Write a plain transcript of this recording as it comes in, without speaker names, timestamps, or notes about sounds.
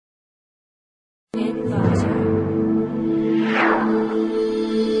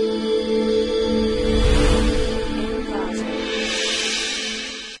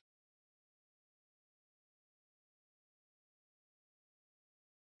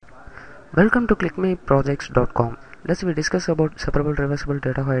Welcome to clickmeprojects.com. Let's we discuss about separable reversible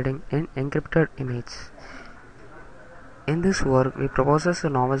data hiding in encrypted image. In this work, we propose a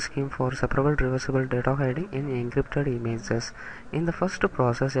novel scheme for separable reversible data hiding in encrypted images. In the first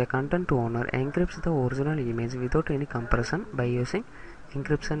process, a content owner encrypts the original image without any compression by using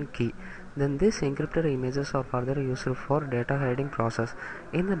encryption key. Then these encrypted images are further used for data hiding process.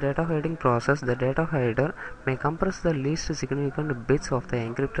 In the data hiding process, the data hider may compress the least significant bits of the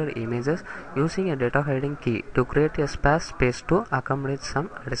encrypted images using a data hiding key to create a space to accommodate some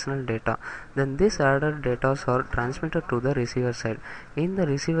additional data. Then these added data are transmitted to the receiver side. In the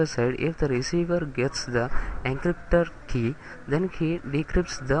receiver side, if the receiver gets the encrypted key, then he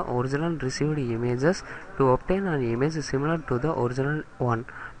decrypts the original received images to obtain an image similar to the original one,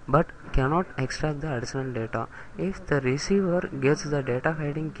 but cannot extract the additional data. If the receiver gets the data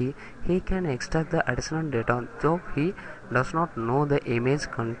hiding key, he can extract the additional data, though he does not know the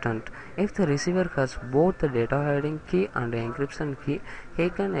image content. If the receiver has both the data hiding key and the encryption key, he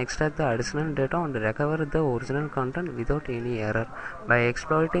can extract the additional data and recover the original content without any error by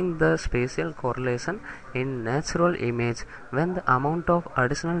exploiting the spatial correlation in natural image when the amount of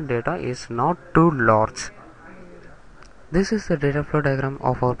additional data is not too large. This is the data flow diagram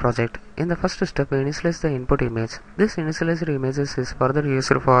of our project. In the first step, we initialize the input image. This initialized images is further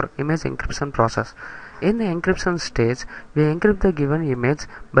used for image encryption process. In the encryption stage, we encrypt the given image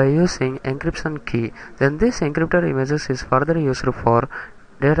by using encryption key. Then this encrypted images is further used for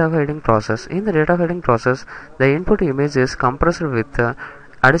data hiding process. In the data hiding process, the input image is compressed with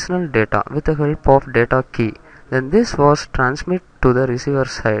additional data with the help of data key. Then this was transmitted to the receiver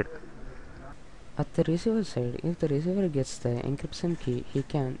side. At the receiver side, if the receiver gets the encryption key, he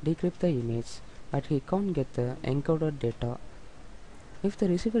can decrypt the image, but he can't get the encoded data. If the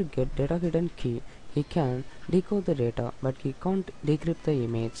receiver gets data hidden key, he can decode the data, but he can't decrypt the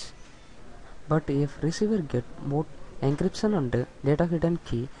image. But if receiver gets both encryption and data hidden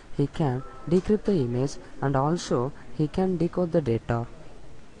key, he can decrypt the image and also he can decode the data.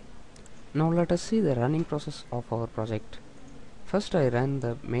 Now let us see the running process of our project. First I run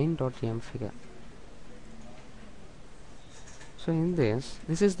the main.m figure. So in this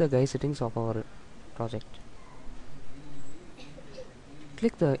is the guide settings of our project.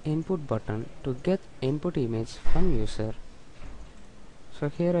 Click the input button to get input image from user. So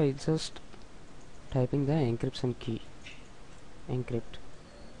here I just typing the encryption key, encrypt.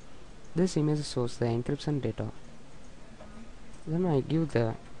 This image shows the encryption data. Then I give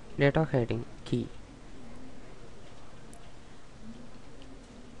the data hiding key.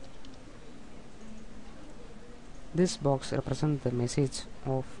 This box represents the message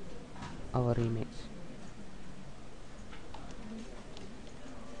of our image.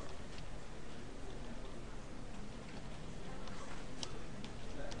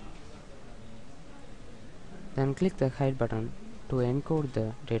 Then click the hide button to encode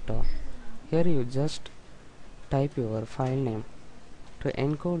the data. Here you just type your file name to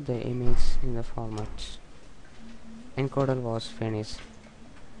encode the image in the format. Encoder was finished.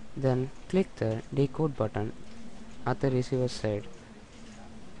 Then click the decode button at the receiver side.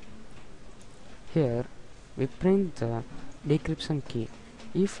 Here we print the decryption key.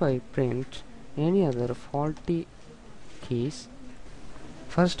 If I print any other faulty keys,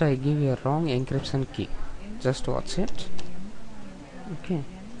 first I give a wrong encryption key. Just watch it. Okay.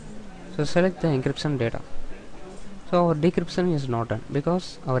 So select the encryption data. So our decryption is not done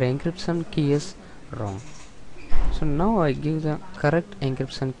because our encryption key is wrong. So now I give the correct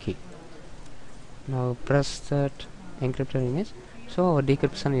encryption key. Now press that encrypted image. So our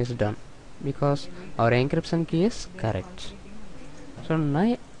decryption is done because our encryption key is correct. So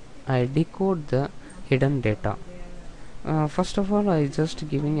now I decode the hidden data. First of all, I just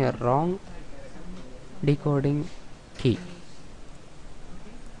giving a wrong decoding key.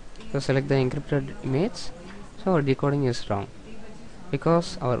 So select the encrypted image. So our decoding is wrong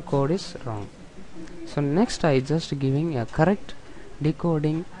because our code is wrong. So next I just giving a correct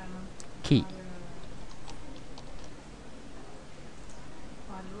decoding key.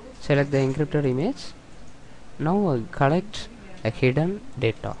 Select the encrypted image. Now I collect a hidden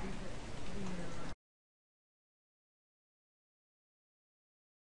data.